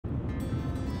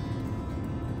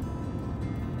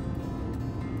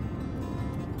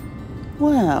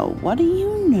Well, what do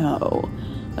you know?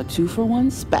 A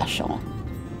 2-for-1 special.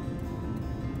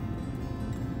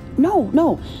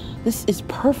 No, this is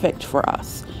perfect for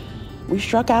us. We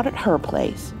struck out at her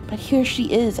place, but here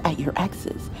she is at your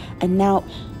ex's. And now,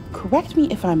 correct me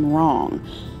if I'm wrong,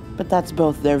 but that's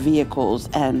both their vehicles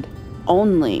and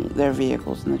only their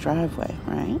vehicles in the driveway,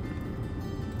 right?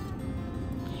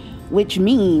 Which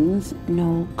means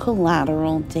no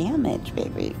collateral damage,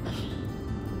 baby.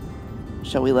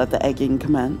 Shall we let the egging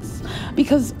commence?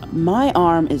 Because my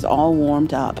arm is all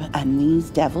warmed up and these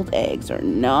deviled eggs are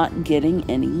not getting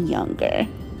any younger.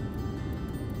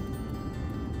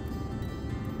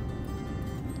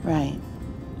 Right.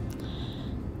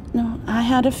 No, I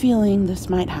had a feeling this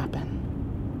might happen.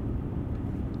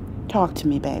 Talk to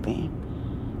me, baby.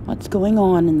 What's going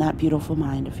on in that beautiful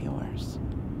mind of yours?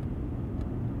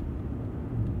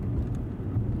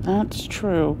 That's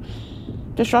true.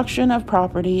 Destruction of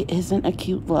property isn't a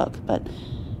cute look, but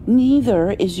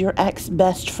neither is your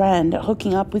ex-best friend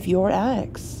hooking up with your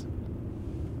ex.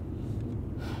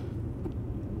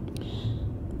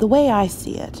 The way I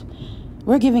see it,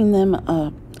 we're giving them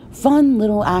a fun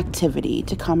little activity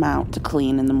to come out to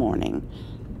clean in the morning.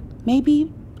 Maybe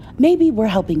we're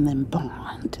helping them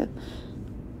bond.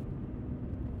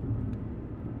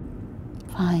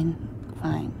 Fine.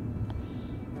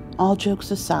 All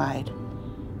jokes aside,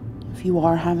 if you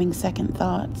are having second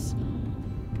thoughts,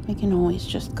 we can always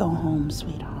just go home,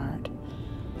 sweetheart.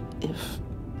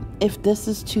 If this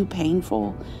is too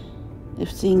painful,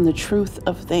 if seeing the truth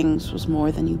of things was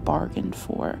more than you bargained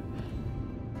for.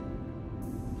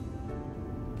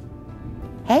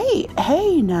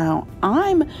 Hey now,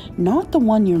 I'm not the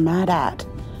one you're mad at.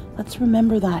 Let's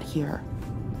remember that here.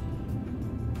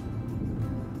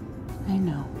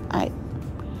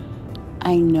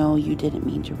 I know you didn't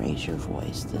mean to raise your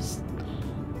voice. This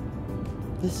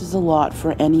is a lot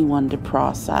for anyone to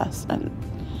process, and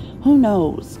who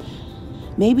knows,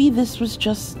 maybe this was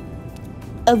just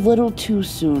a little too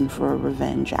soon for a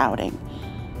revenge outing.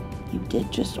 You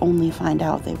did just only find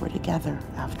out they were together,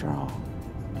 after all.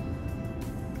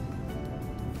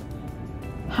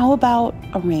 How about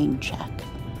a rain check?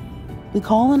 We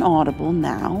call an audible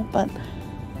now, but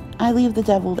I leave the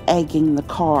deviled egging the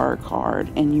car card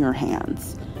in your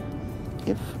hands.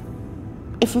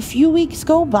 If a few weeks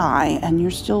go by and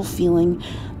you're still feeling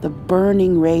the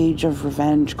burning rage of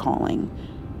revenge calling,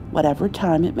 whatever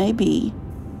time it may be,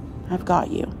 I've got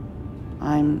you.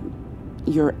 I'm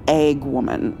your egg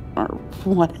woman, or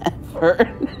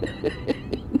whatever.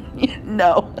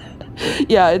 No.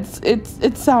 Yeah,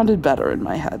 it sounded better in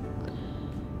my head.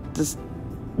 Just,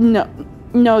 no,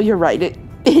 you're right.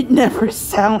 It never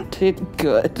sounded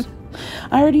good.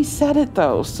 I already said it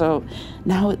though, so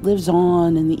now it lives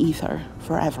on in the ether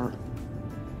forever.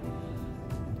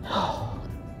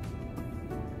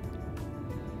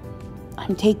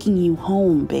 I'm taking you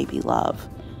home, baby love.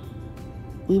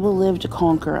 We will live to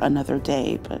conquer another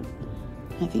day, but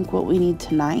I think what we need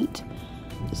tonight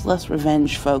is less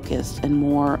revenge focused and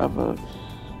more of a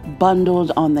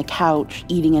bundled on the couch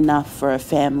eating enough for a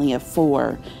family of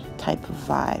 4 type of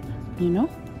vibe, you know?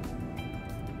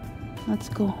 Let's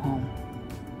go home.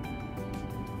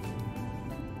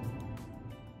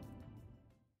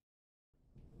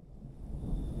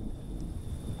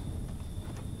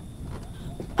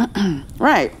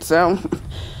 Right, so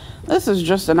this is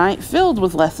just a night filled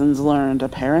with lessons learned,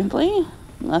 apparently.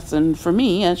 Lesson for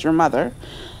me as your mother.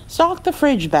 Stock the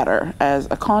fridge better, as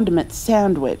a condiment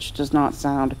sandwich does not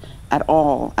sound at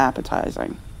all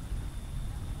appetizing.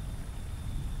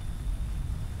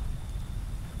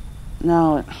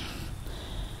 No, it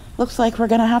looks like we're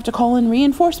going to have to call in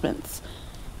reinforcements.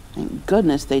 Thank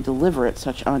goodness they deliver at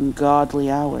such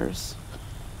ungodly hours.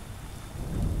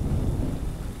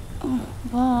 Oh,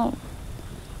 wow.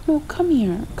 No, come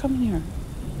here.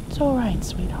 It's all right,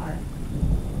 sweetheart.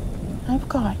 I've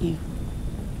got you.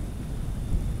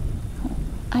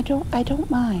 I don't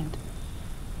mind.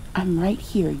 I'm right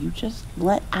here. You just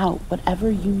let out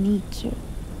whatever you need to.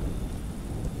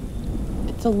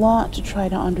 It's a lot to try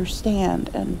to understand,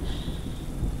 and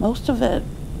most of it,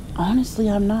 honestly,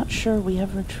 I'm not sure we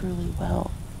ever truly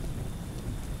will.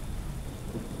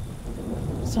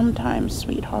 Sometimes,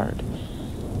 sweetheart,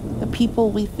 the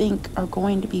people we think are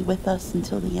going to be with us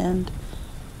until the end,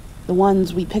 the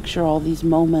ones we picture all these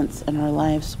moments in our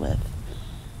lives with,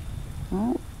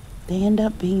 well, they end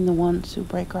up being the ones who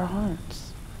break our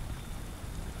hearts.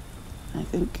 I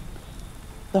think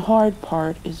the hard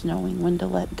part is knowing when to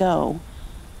let go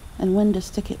and when to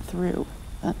stick it through.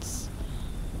 That's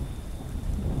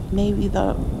maybe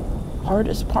the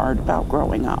hardest part about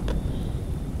growing up.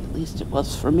 At least it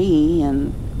was for me,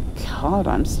 and God,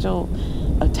 I'm still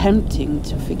attempting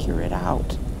to figure it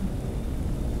out.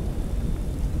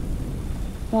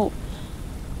 Well,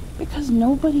 because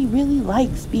nobody really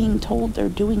likes being told they're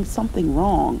doing something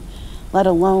wrong, let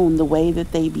alone the way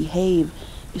that they behave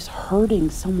is hurting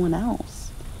someone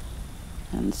else.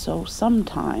 And so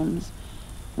sometimes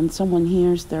when someone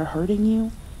hears they're hurting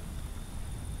you,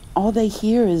 all they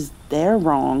hear is they're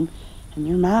wrong and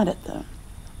you're mad at them.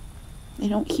 They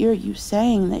don't hear you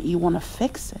saying that you want to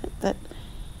fix it, that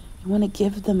you want to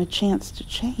give them a chance to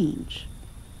change.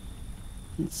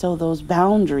 And so those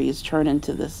boundaries turn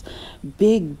into this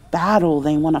big battle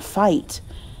they want to fight,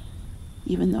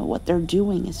 even though what they're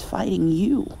doing is fighting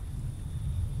you.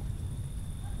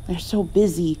 They're so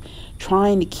busy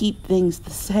trying to keep things the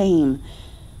same.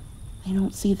 They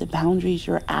don't see the boundaries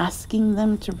you're asking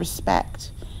them to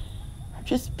respect are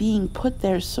just being put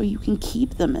there so you can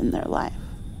keep them in their life.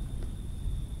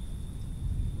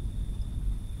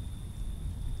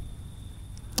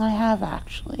 I have,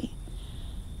 actually.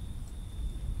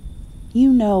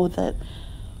 You know that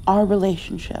our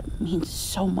relationship means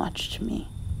so much to me,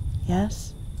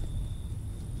 yes?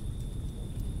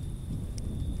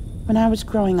 When I was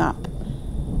growing up,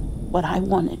 what I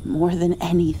wanted more than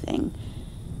anything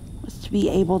was to be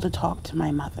able to talk to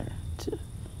my mother, to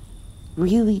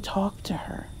really talk to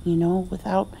her,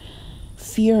 without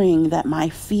fearing that my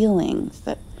feelings,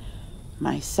 that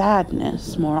my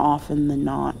sadness, more often than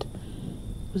not,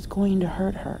 was going to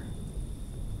hurt her.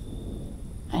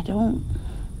 I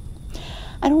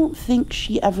don't think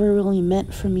she ever really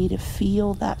meant for me to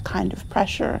feel that kind of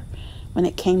pressure when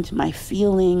it came to my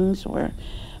feelings or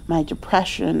my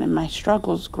depression and my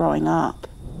struggles growing up.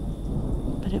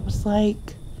 But it was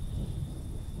like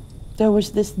there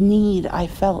was this need I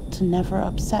felt to never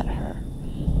upset her,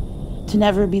 to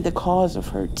never be the cause of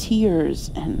her tears.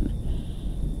 And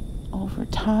over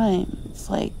time, it's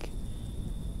like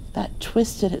that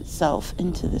twisted itself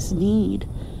into this need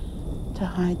to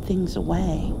hide things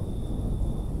away.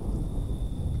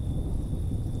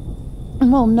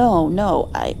 Well, no,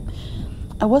 I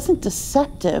wasn't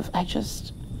deceptive. I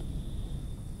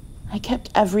kept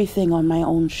everything on my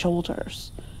own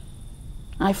shoulders.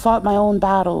 I fought my own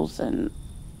battles, and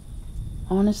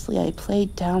honestly, I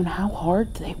played down how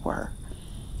hard they were,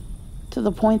 to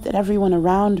the point that everyone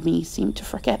around me seemed to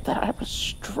forget that I was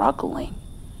struggling.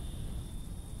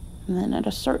 And then at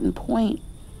a certain point,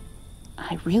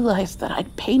 I realized that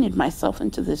I'd painted myself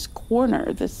into this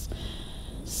corner, this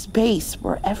space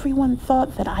where everyone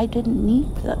thought that I didn't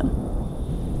need them.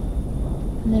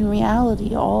 And in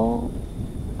reality, all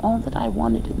that I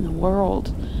wanted in the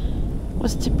world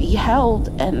was to be held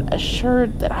and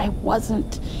assured that I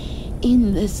wasn't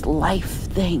in this life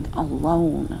thing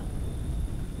alone.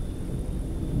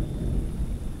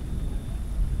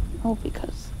 Oh,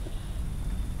 because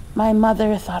my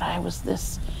mother thought I was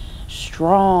this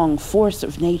strong force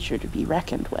of nature to be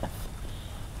reckoned with.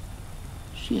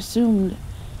 She assumed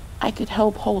I could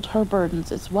help hold her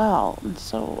burdens as well, and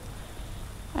so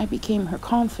I became her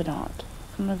confidant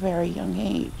from a very young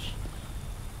age.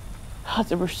 God,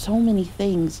 there were so many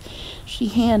things she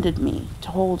handed me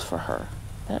to hold for her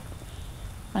that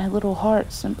my little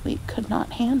heart simply could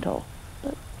not handle.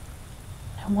 But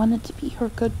I wanted to be her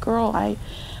good girl. I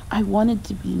wanted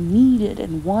to be needed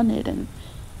and wanted, and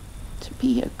to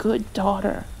be a good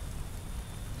daughter.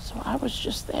 So I was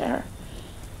just there,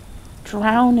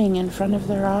 drowning in front of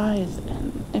their eyes,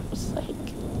 and it was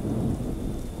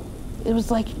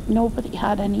like nobody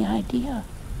had any idea.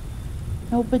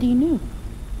 Nobody knew.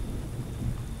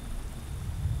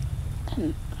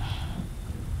 And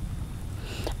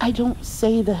I don't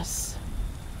say this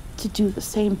to do the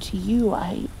same to you.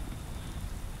 I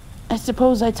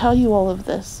suppose I tell you all of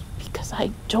this because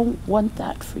I don't want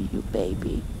that for you,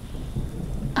 baby.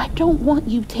 I don't want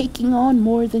you taking on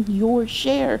more than your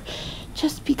share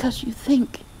just because you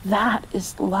think that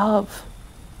is love.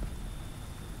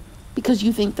 Because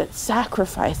you think that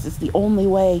sacrifice is the only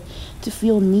way to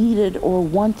feel needed or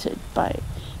wanted by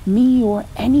me or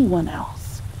anyone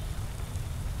else.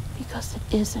 Because it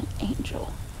isn't,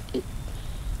 Angel.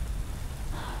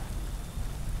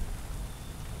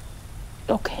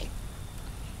 Okay.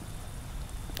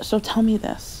 So tell me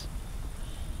this.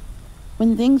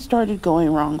 When things started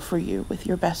going wrong for you with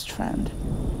your best friend,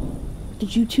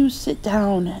 did you two sit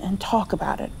down and talk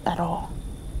about it at all?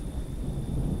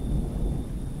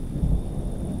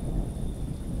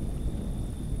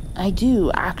 I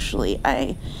do, actually.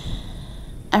 I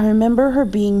remember her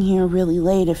being here really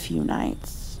late a few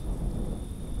nights.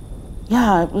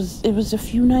 Yeah, it was a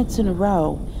few nights in a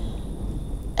row.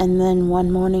 And then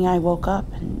one morning I woke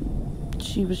up and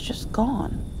she was just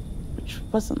gone, which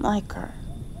wasn't like her.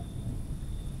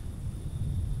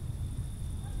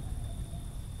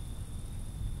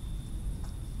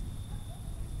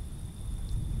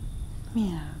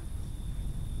 Yeah.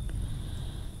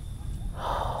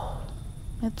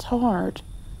 It's hard.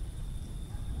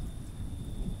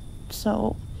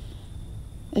 So,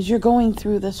 as you're going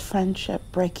through this friendship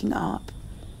breaking up,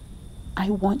 I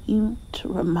want you to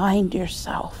remind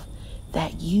yourself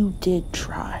that you did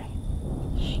try.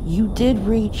 You did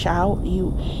reach out.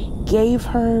 You gave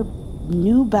her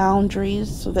new boundaries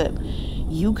so that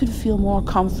you could feel more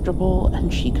comfortable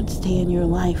and she could stay in your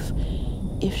life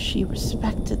if she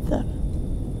respected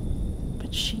them.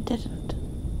 But she didn't.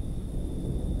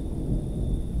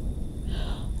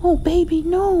 Oh, baby,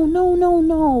 no.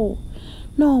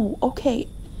 No, okay.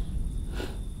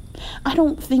 I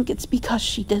don't think it's because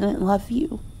she didn't love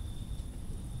you.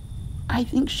 I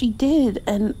think she did,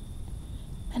 and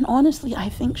honestly, I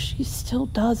think she still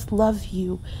does love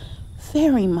you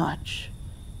very much.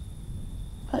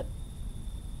 But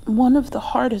one of the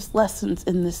hardest lessons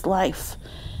in this life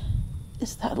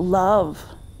is that love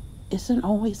isn't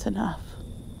always enough.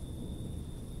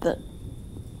 That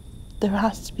there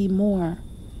has to be more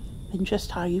than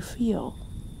just how you feel.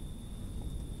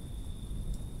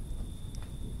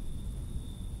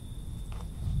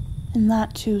 And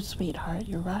that too, sweetheart,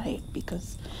 you're right,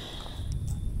 because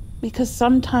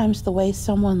sometimes the way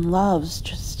someone loves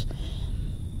just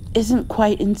isn't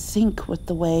quite in sync with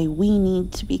the way we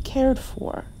need to be cared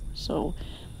for. So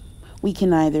we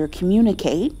can either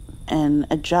communicate and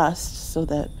adjust so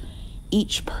that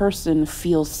each person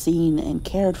feels seen and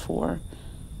cared for,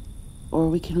 or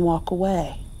we can walk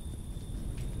away.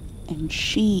 And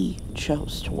she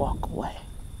chose to walk away.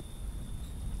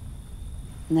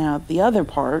 Now, the other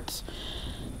part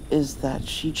is that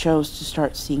she chose to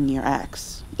start seeing your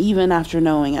ex, even after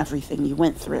knowing everything you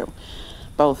went through,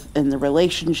 both in the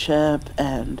relationship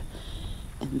and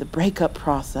in the breakup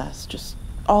process, just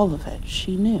all of it.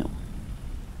 She knew.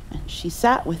 And she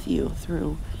sat with you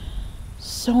through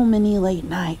so many late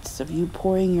nights of you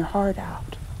pouring your heart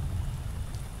out,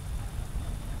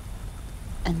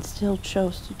 and still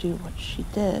chose to do what she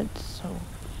did. So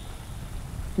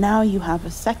now you have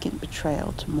a second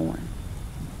betrayal to mourn.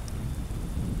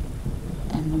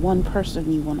 And the one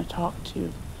person you want to talk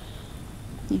to,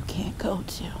 you can't go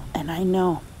to. And I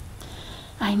know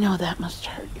that must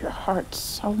hurt your heart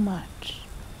so much.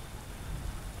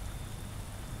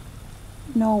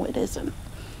 No, it isn't.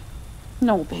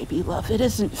 No, baby love, it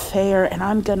isn't fair, and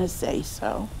I'm gonna say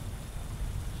so.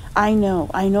 I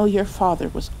know your father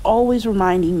was always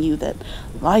reminding you that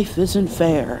life isn't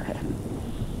fair,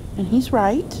 and he's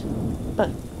right, but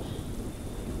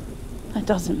that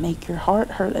doesn't make your heart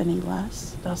hurt any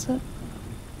less, does it?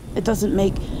 It doesn't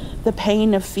make the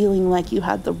pain of feeling like you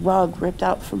had the rug ripped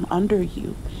out from under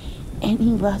you any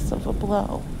less of a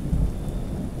blow.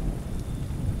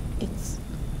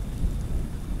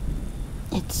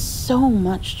 It's so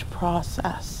much to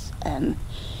process, and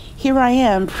here I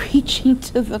am preaching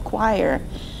to the choir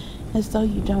as though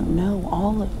you don't know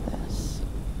all of this.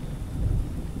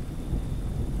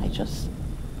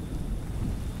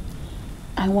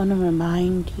 I want to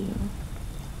remind you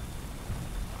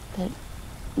that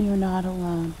you're not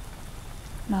alone.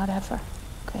 Not ever,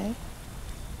 okay?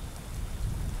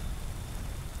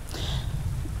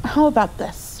 How about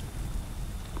this?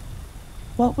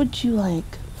 What would you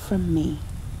like from me?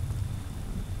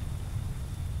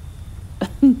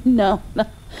 No.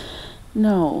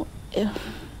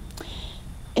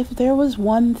 If there was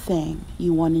one thing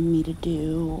you wanted me to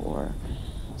do, or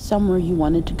somewhere you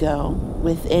wanted to go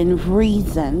within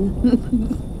reason,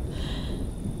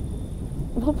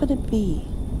 what would it be?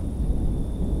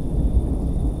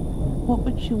 What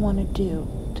would you want to do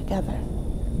together?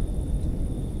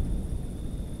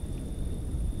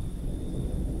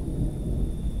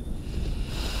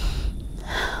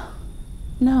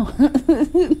 No,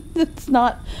 it's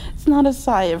not a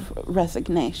sigh of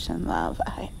resignation, love.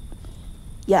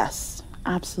 Yes,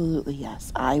 absolutely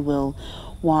yes. I will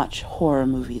watch horror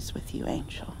movies with you,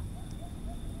 Angel.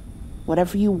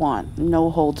 Whatever you want,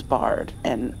 no holds barred.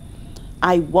 And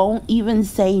I won't even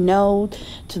say no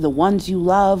to the ones you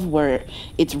love where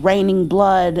it's raining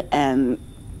blood and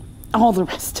all the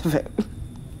rest of it.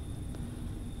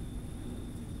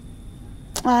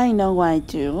 I know I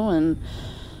do, and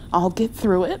I'll get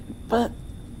through it, but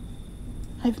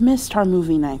I've missed our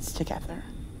movie nights together.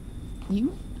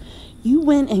 You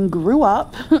went and grew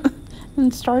up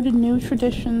and started new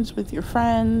traditions with your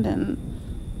friend, and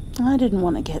I didn't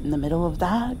want to get in the middle of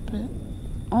that, but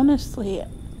honestly,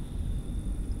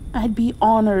 I'd be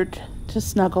honored to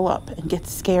snuggle up and get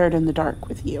scared in the dark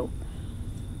with you.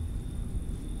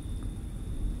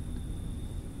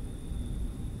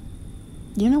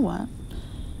 You know what?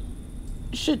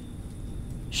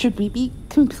 Should we be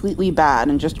completely bad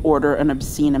and just order an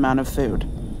obscene amount of food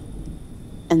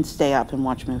and stay up and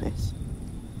watch movies?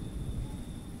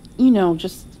 You know,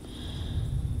 just,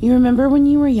 you remember when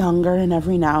you were younger and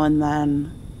every now and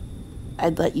then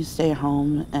I'd let you stay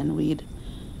home and we'd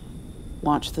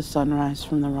watch the sunrise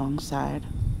from the wrong side?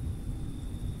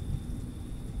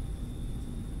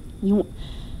 You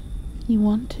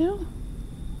want to?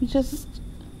 You just...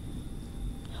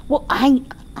 Well, I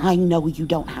know you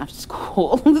don't have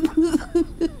school.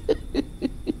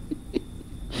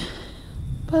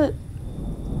 But,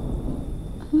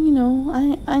 you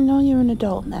know, I know you're an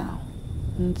adult now.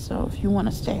 And so if you want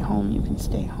to stay home, you can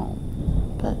stay home.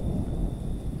 But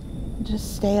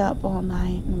just stay up all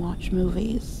night and watch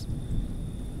movies.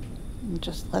 And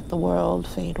just let the world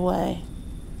fade away.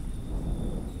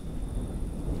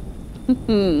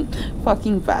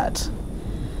 Fucking fat.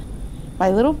 My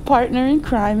little partner in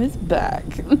crime is back.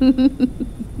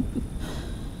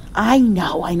 I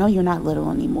know you're not little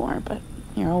anymore, but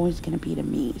you're always going to be to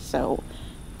me, so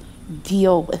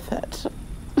deal with it.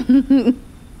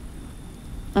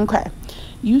 Okay,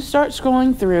 you start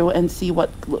scrolling through and see what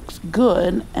looks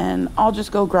good, and I'll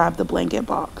just go grab the blanket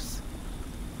box.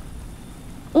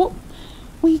 Well,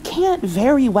 we can't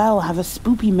very well have a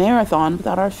spoopy marathon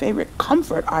without our favorite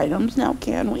comfort items, now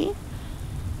can we?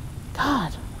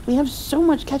 God, we have so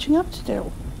much catching up to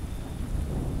do.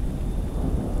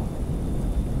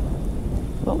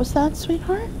 What was that,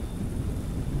 sweetheart?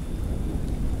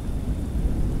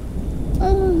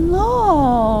 Oh,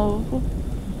 love.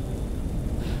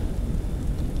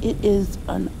 It is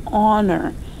an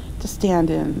honor to stand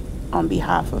in on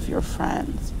behalf of your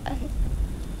friends.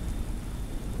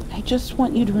 I just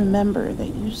want you to remember that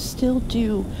you still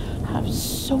do have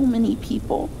so many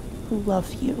people who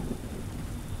love you.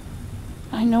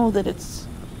 I know that it's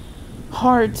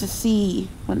hard to see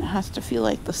when it has to feel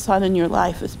like the sun in your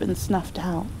life has been snuffed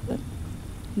out, but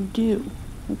you do,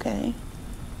 okay?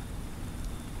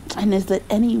 And is it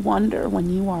any wonder when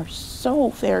you are so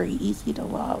very easy to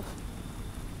love?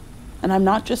 And I'm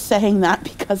not just saying that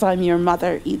because I'm your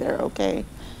mother either, okay?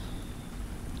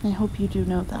 I hope you do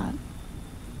know that.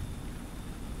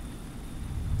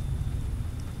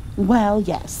 Well,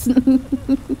 yes.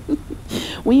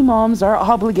 We moms are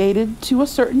obligated to a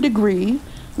certain degree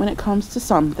when it comes to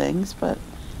some things, but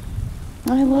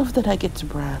I love that I get to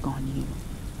brag on you,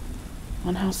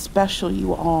 on how special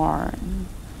you are, and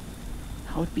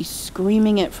I would be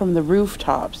screaming it from the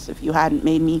rooftops if you hadn't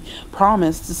made me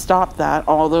promise to stop that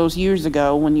all those years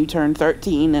ago when you turned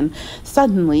 13 and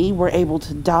suddenly were able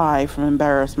to die from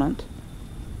embarrassment.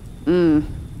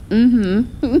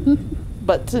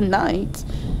 But tonight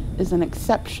is an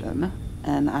exception,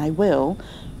 and I will,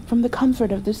 from the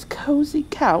comfort of this cozy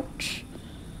couch,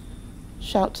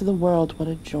 shout to the world what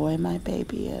a joy my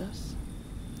baby is,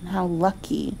 and how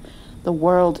lucky the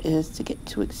world is to get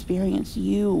to experience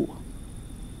you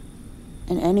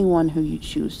and anyone who you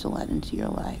choose to let into your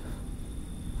life,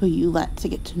 who you let to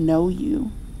get to know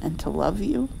you and to love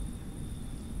you.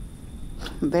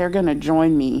 They're gonna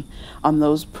join me on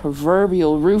those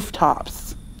proverbial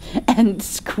rooftops and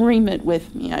scream it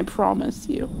with me, I promise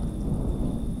you.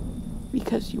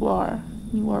 Because you are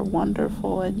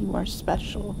wonderful, and you are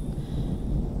special,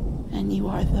 and you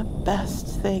are the best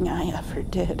thing I ever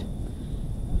did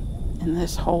in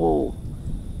this whole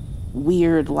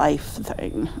weird life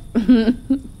thing.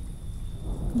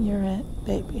 You're it,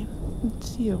 baby.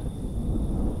 It's you.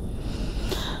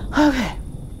 Okay.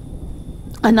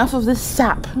 Enough of this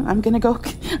sap. I'm gonna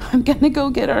go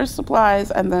get our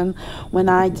supplies, and then when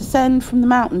I descend from the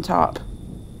mountaintop,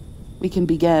 we can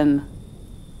begin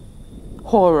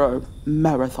horror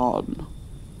marathon.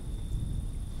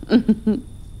 And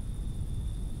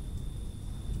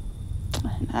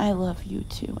I love you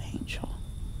too, Angel.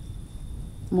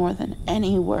 More than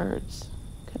any words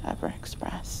could ever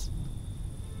express.